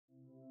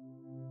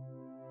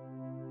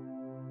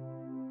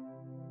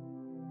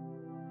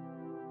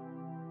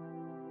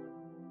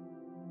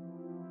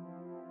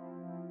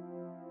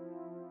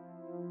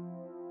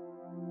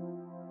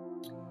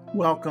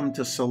Welcome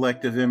to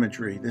Selective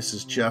Imagery. This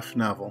is Jeff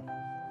Neville.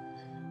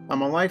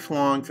 I'm a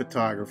lifelong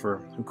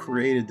photographer who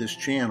created this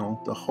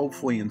channel to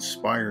hopefully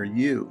inspire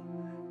you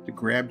to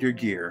grab your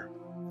gear,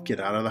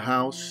 get out of the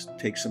house,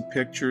 take some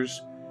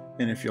pictures,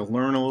 and if you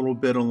learn a little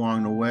bit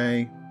along the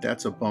way,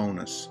 that's a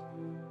bonus.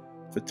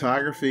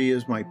 Photography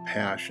is my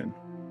passion.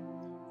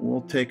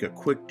 We'll take a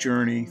quick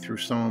journey through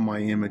some of my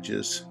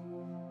images.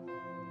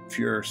 If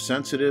you're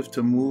sensitive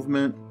to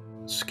movement,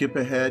 skip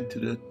ahead to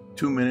the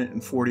 2-minute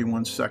and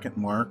 41-second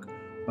mark.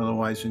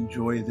 Otherwise,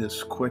 enjoy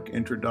this quick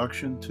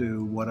introduction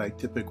to what I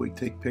typically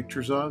take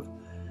pictures of,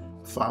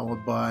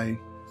 followed by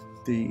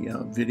the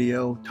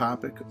video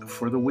topic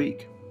for the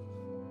week.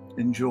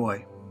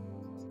 Enjoy.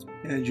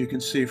 As you can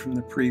see from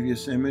the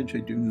previous image, I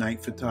do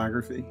night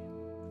photography,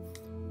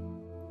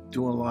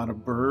 do a lot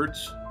of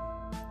birds.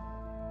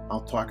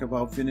 I'll talk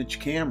about vintage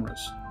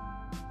cameras.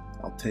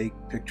 I'll take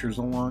pictures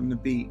along the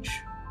beach,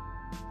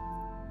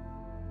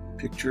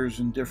 pictures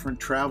in different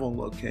travel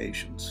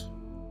locations,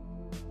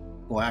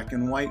 black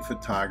and white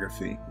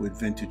photography with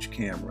vintage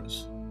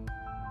cameras,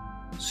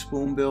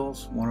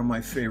 spoonbills, one of my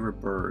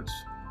favorite birds,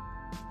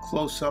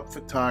 close-up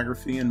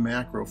photography and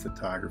macro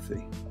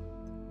photography.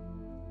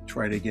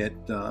 Try to get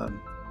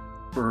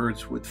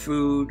birds with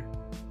food,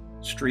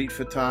 street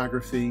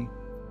photography,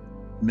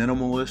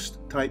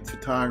 minimalist type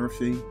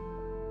photography,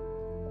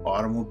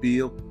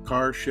 automobile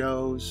car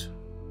shows,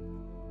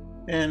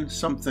 and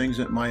some things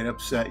that might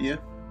upset you,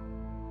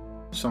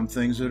 some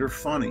things that are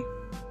funny,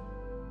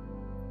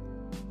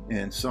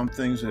 and some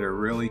things that are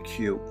really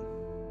cute.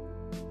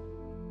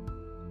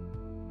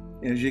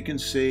 As you can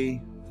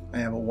see, I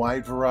have a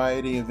wide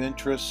variety of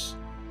interests,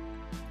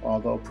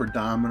 although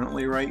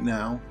predominantly right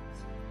now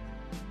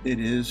it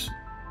is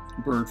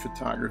bird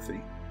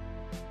photography.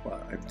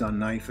 But I've done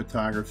night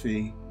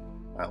photography.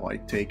 I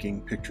like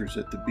taking pictures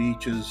at the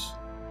beaches.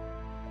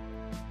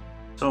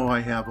 So I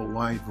have a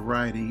wide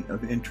variety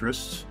of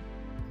interests.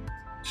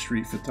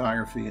 Street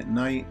photography at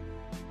night.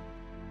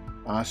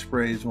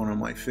 Osprey is one of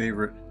my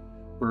favorite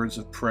birds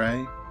of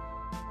prey,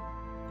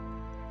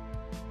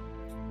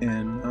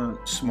 and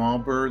small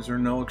birds are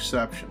no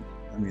exception.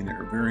 I mean,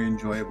 they're very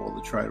enjoyable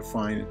to try to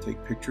find and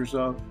take pictures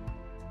of.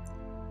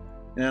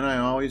 And I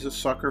always a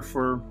sucker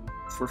for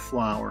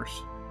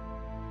flowers,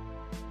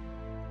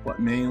 but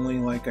mainly,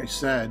 like I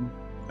said,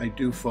 I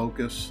do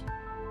focus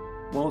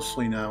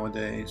mostly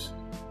nowadays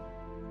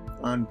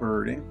on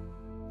birding.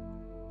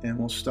 And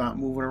we'll stop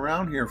moving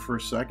around here for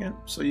a second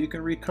so you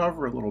can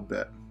recover a little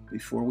bit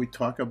before we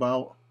talk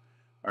about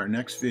our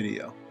next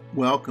video.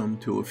 Welcome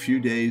to a few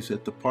days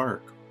at the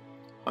park,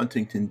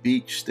 Huntington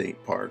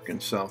State Park in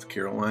South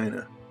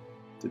Carolina,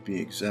 to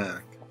be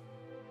exact.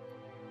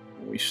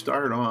 And we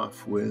start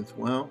off with,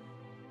 well,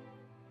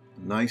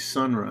 a nice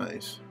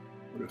sunrise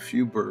with a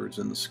few birds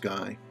in the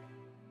sky.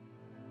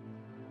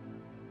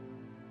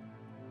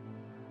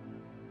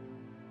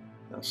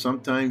 Now,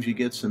 sometimes you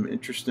get some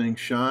interesting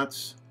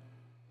shots.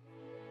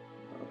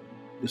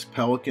 This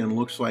pelican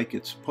looks like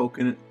it's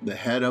poking the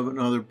head of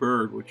another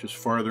bird, which is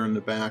farther in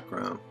the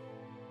background.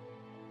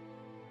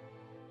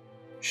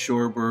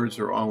 Shorebirds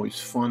are always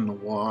fun to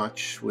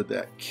watch with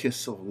that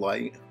kiss of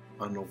light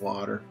on the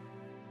water.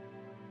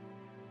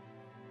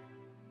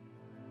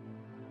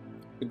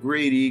 A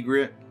great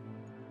egret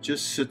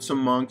just sits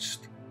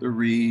amongst the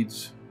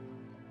reeds,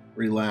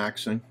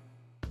 relaxing.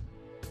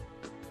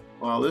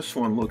 While this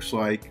one looks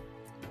like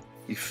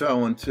he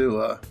fell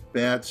into a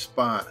bad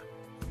spot.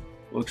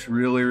 Looks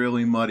really,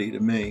 really muddy to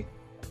me.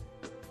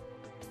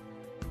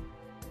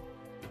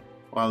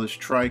 While this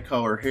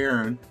tricolor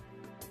heron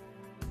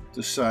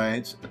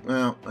decides,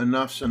 well,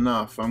 enough's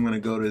enough, I'm going to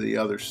go to the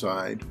other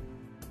side.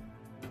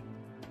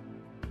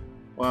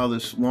 While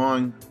this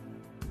long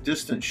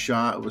distance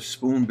shot of a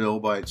spoonbill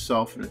by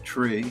itself in a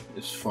tree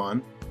is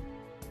fun.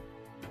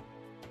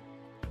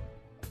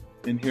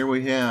 And here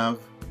we have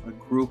a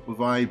group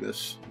of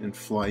Ibis in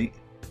flight,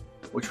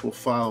 which we'll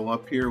follow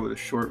up here with a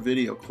short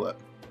video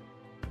clip.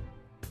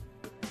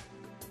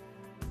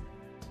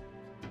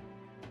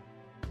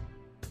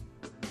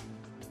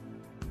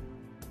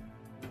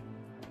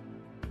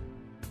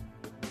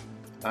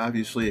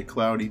 Obviously a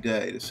cloudy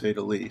day, to say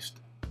the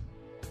least.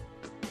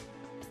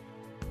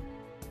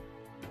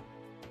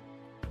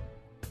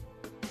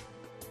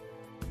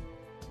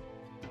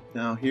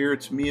 Now here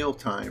it's meal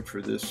time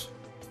for this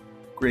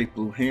great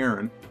blue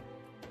heron,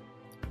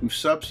 who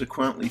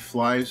subsequently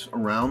flies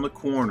around the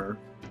corner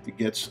to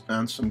get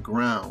on some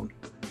ground,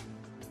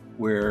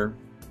 where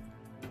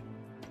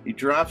he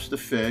drops the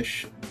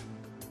fish.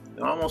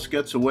 It almost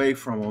gets away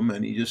from him,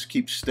 and he just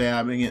keeps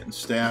stabbing it and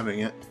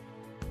stabbing it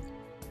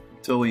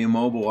until he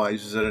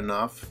immobilizes it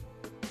enough.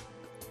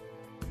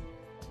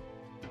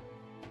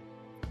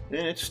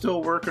 And it's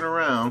still working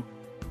around,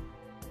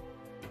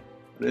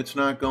 but it's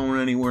not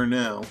going anywhere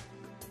now.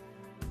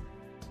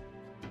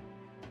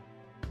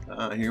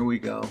 Here we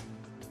go.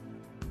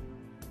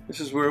 This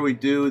is where we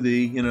do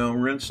the,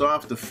 rinse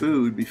off the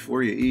food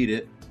before you eat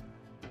it.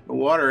 The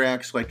water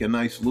acts like a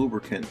nice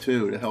lubricant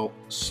too, to help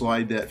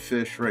slide that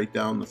fish right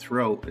down the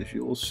throat, as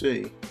you will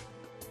see.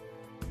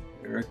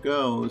 There There it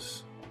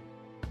goes.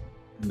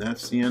 And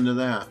that's the end of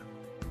that.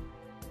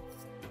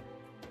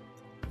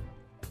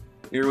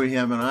 Here we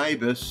have an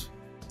Ibis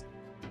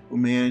who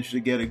managed to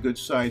get a good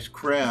sized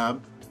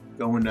crab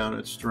going down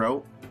its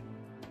throat.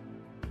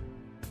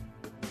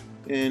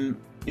 And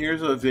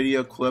here's a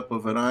video clip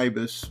of an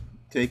Ibis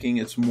taking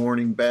its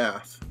morning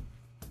bath.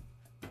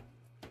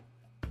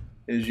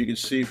 As you can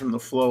see from the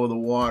flow of the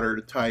water,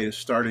 the tide is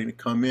starting to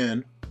come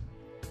in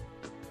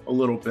a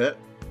little bit.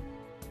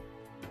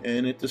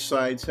 And it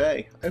decides,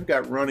 hey, I've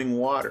got running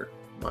water.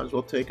 Might as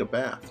well take a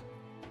bath.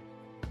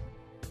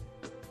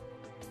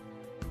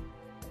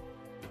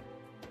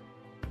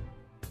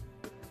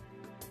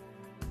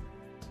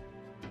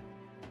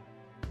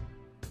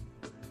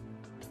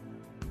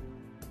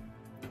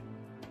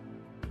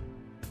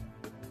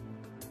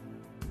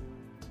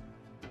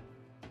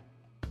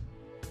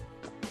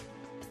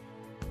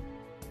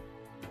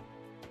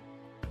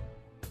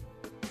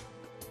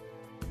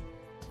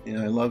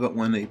 Yeah, I love it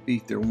when they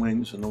beat their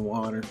wings in the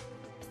water.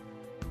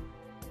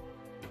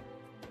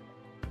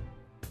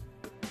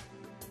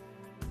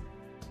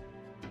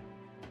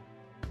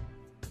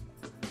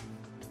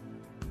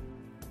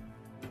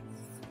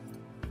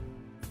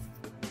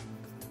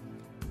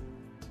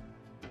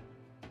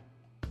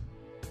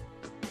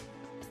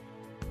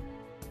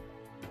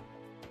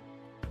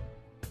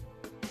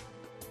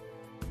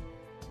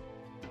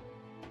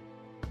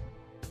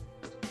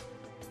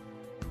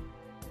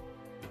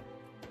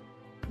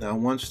 Now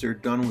once they're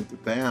done with the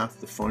bath,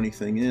 the funny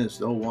thing is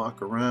they'll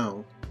walk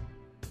around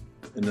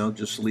and they'll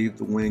just leave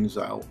the wings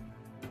out.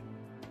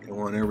 They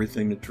want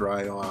everything to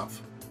dry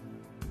off.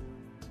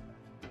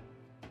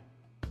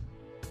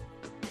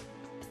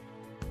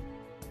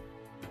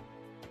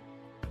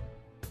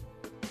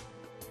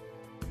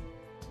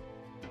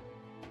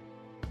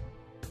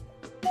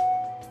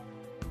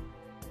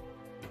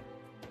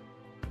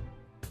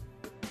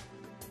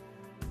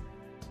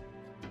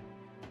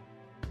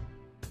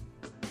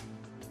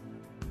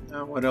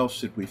 Now, what else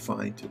did we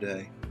find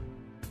today?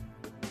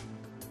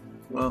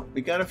 Well, we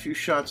got a few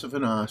shots of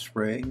an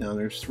osprey. Now,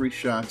 there's 3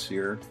 shots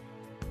here.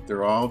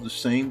 They're all the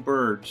same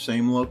bird,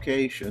 same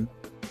location.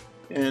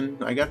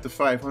 And I got the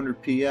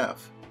 500 PF.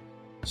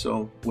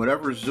 So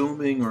whatever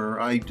zooming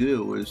or I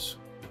do is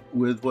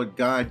with what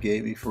God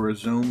gave me for a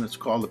zoom. It's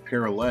called a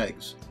pair of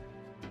legs.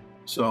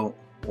 So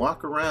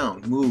walk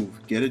around,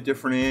 move, get a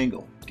different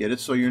angle. Get it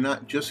so you're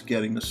not just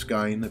getting the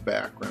sky in the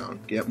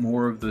background. Get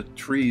more of the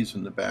trees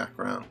in the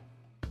background.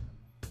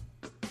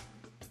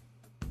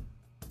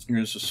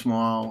 Here's a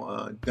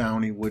small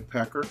downy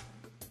woodpecker.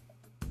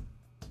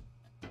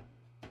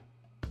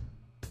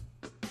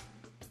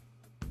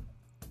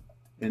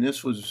 And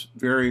this was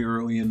very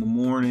early in the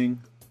morning,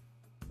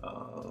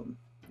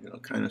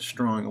 kind of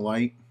strong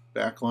light,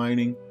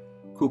 backlighting,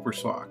 Cooper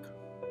sock.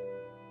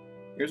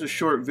 Here's a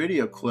short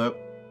video clip,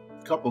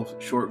 a couple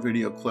short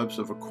video clips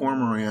of a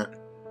cormorant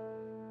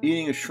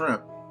eating a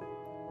shrimp.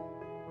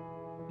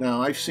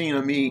 Now I've seen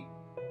them eat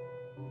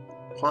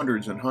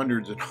hundreds and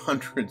hundreds and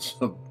hundreds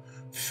of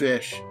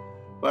fish,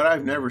 but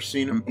I've never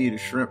seen them eat a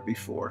shrimp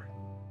before.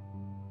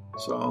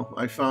 So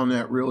I found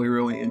that really,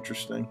 really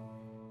interesting.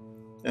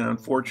 And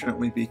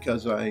unfortunately,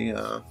 because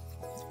I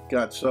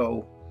got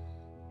so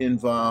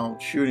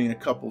involved shooting a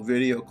couple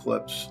video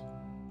clips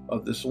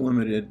of this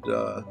limited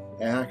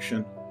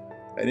action,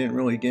 I didn't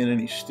really get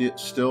any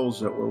stills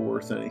that were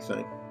worth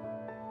anything.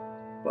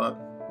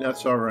 But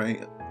that's all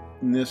right.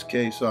 In this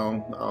case,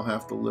 I'll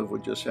have to live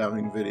with just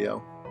having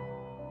video.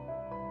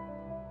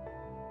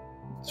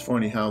 It's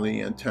funny how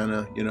the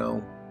antenna,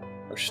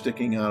 are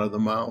sticking out of the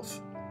mouth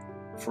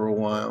for a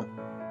while.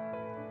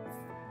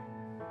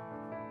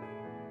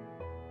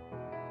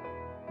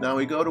 Now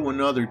we go to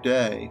another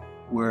day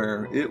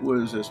where it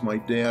was, as my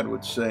dad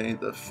would say,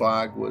 the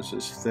fog was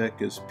as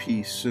thick as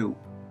pea soup.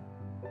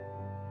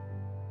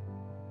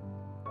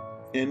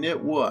 And it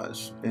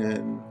was,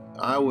 and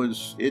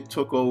it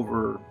took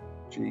over,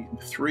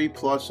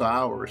 3+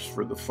 hours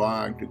for the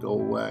fog to go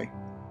away.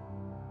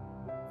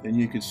 And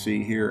you could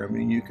see here,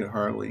 you could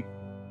hardly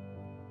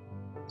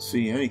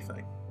see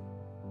anything.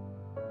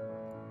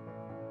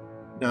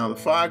 Now the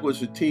fog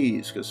was a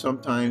tease, because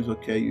sometimes,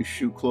 you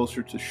shoot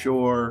closer to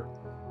shore,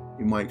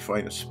 you might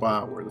find a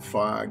spot where the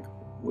fog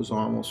was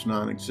almost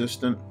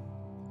non-existent.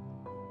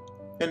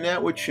 And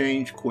that would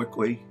change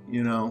quickly,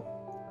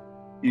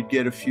 You'd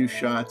get a few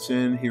shots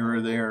in here or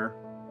there,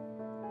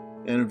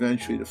 and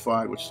eventually the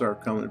fog would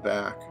start coming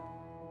back.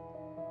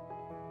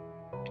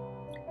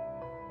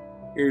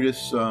 Here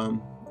this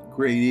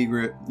great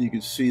egret, you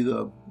can see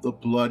the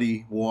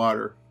bloody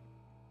water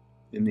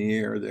in the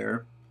air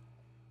there.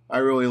 I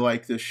really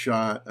like this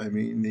shot.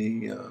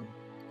 The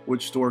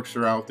wood storks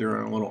are out there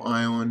on a little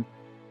island.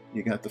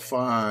 You got the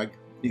fog,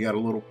 you got a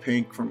little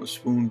pink from a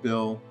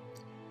spoonbill.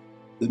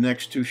 The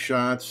next 2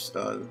 shots,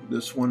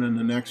 this one and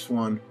the next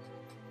one,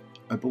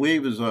 I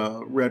believe is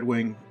a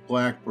red-winged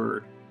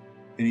blackbird,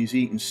 and he's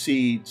eating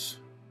seeds.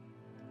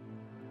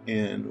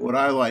 And what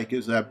I like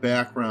is that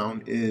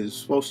background is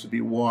supposed to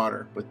be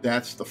water, but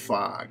that's the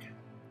fog.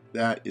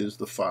 That is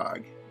the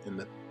fog in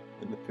the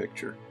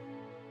picture.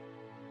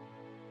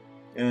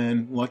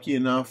 And lucky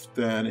enough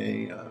that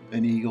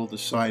an eagle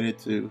decided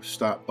to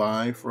stop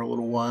by for a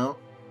little while.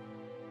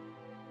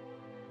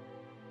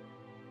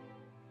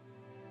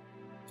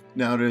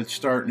 Now that it's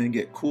starting to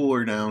get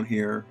cooler down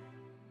here,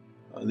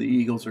 the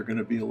eagles are going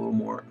to be a little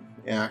more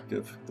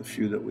active, the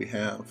few that we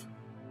have.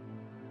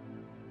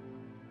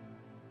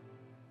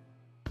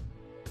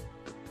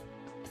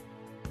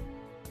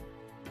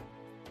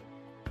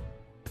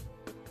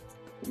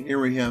 And here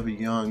we have a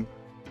young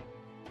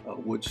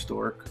wood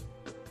stork.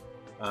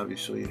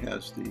 Obviously it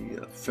has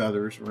the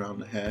feathers around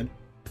the head.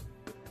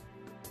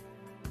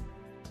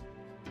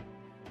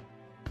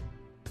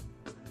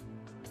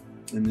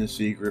 And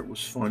this egret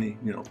was funny,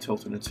 you know,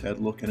 tilting its head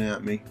looking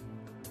at me.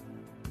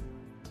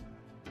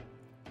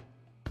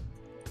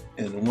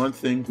 And the one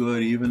thing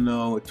good, even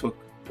though it took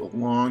a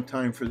long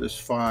time for this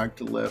fog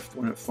to lift,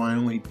 when it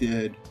finally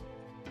did,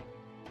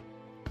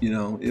 you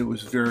know, it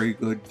was very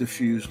good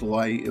diffused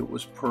light. It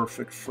was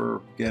perfect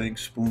for getting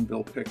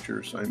spoonbill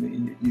pictures. I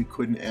mean, you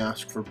couldn't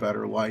ask for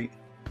better light.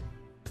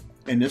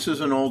 And this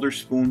is an older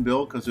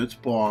spoonbill because it's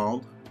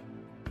bald.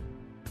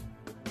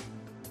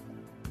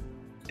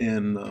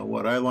 And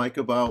what I like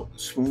about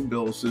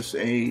spoonbills this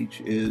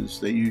age is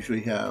they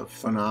usually have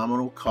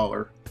phenomenal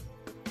color,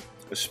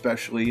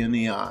 especially in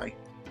the eye.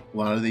 A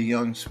lot of the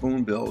young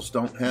spoonbills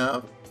don't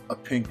have a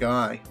pink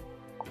eye.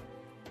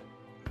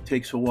 It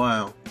takes a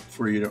while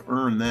for you to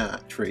earn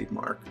that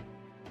trademark.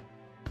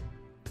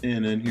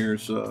 And then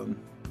here's a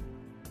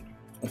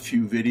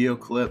few video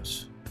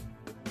clips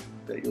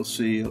that you'll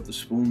see of the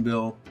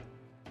spoonbill.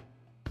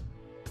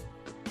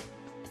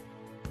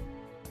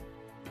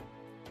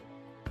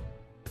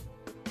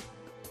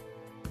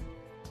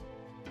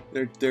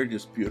 They're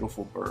just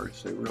beautiful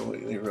birds. They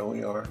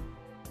really are.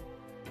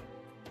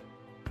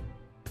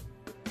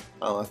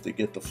 I'll have to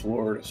get to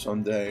Florida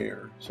someday,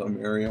 or some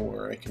area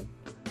where I can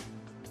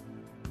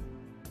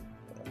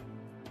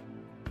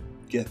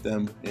get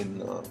them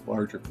in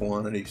larger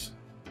quantities.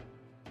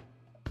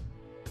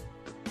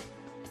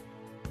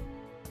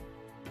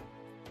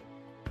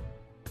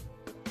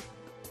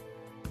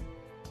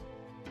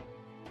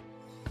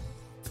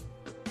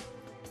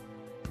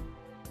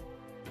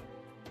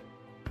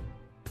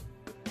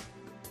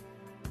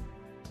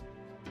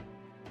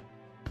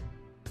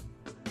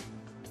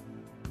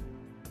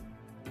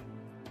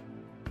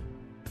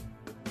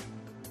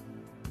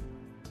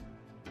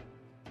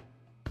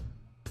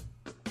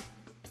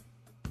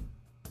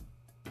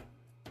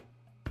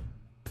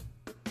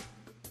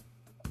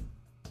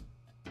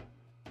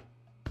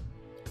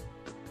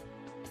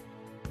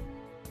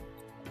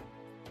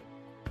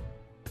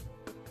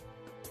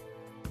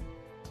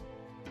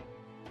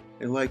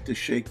 They like to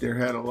shake their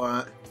head a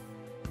lot.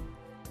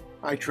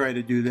 I try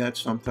to do that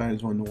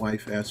sometimes when the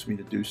wife asks me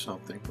to do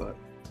something, but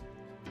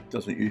it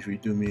doesn't usually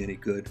do me any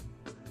good.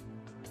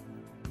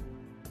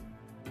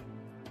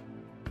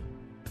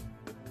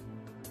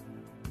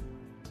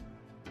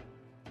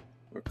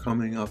 We're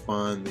coming up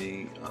on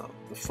the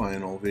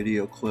final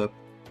video clip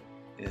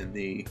and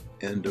the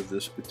end of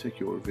this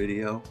particular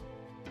video.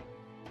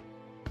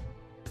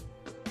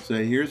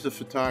 So here's the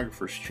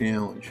photographer's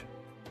challenge.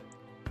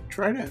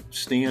 Try to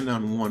stand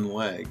on one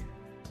leg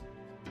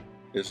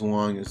as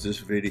long as this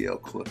video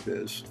clip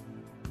is.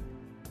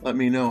 Let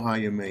me know how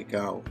you make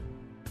out.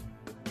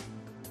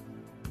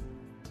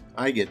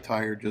 I get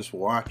tired just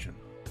watching.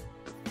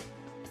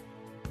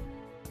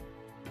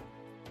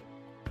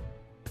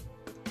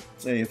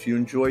 Hey, if you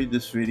enjoyed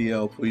this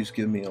video, please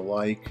give me a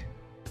like,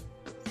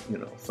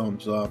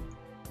 thumbs up,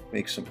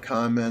 make some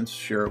comments,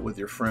 share it with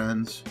your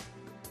friends,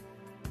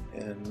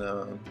 and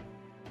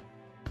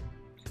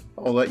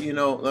let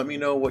me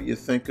know what you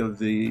think of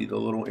the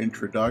little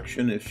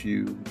introduction if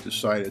you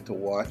decided to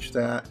watch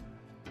that.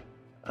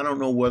 I don't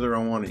know whether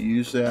I want to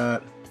use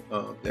that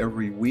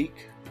every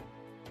week,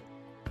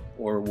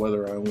 or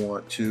whether I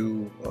want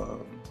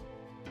to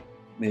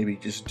maybe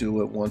just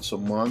do it once a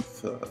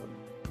month,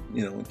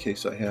 in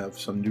case I have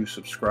some new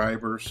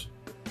subscribers.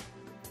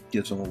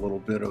 Gives them a little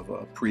bit of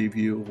a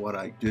preview of what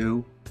I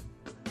do.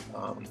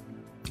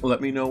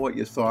 Let me know what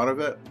you thought of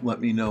it. Let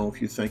me know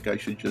if you think I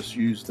should just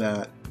use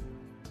that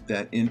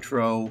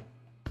intro,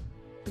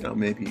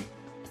 maybe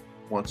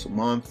once a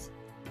month,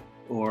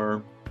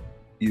 or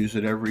use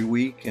it every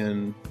week.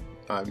 And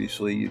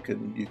obviously you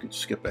could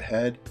skip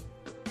ahead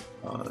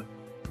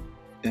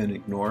and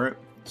ignore it,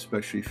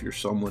 especially if you're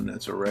someone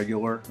that's a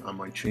regular on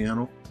my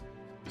channel.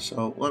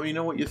 So let me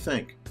know what you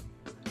think.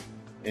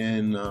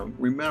 And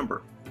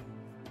remember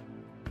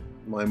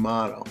my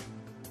motto: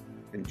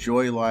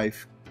 enjoy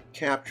life,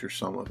 capture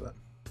some of it.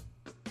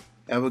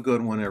 Have a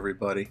good one,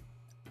 everybody.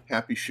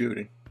 Happy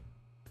shooting.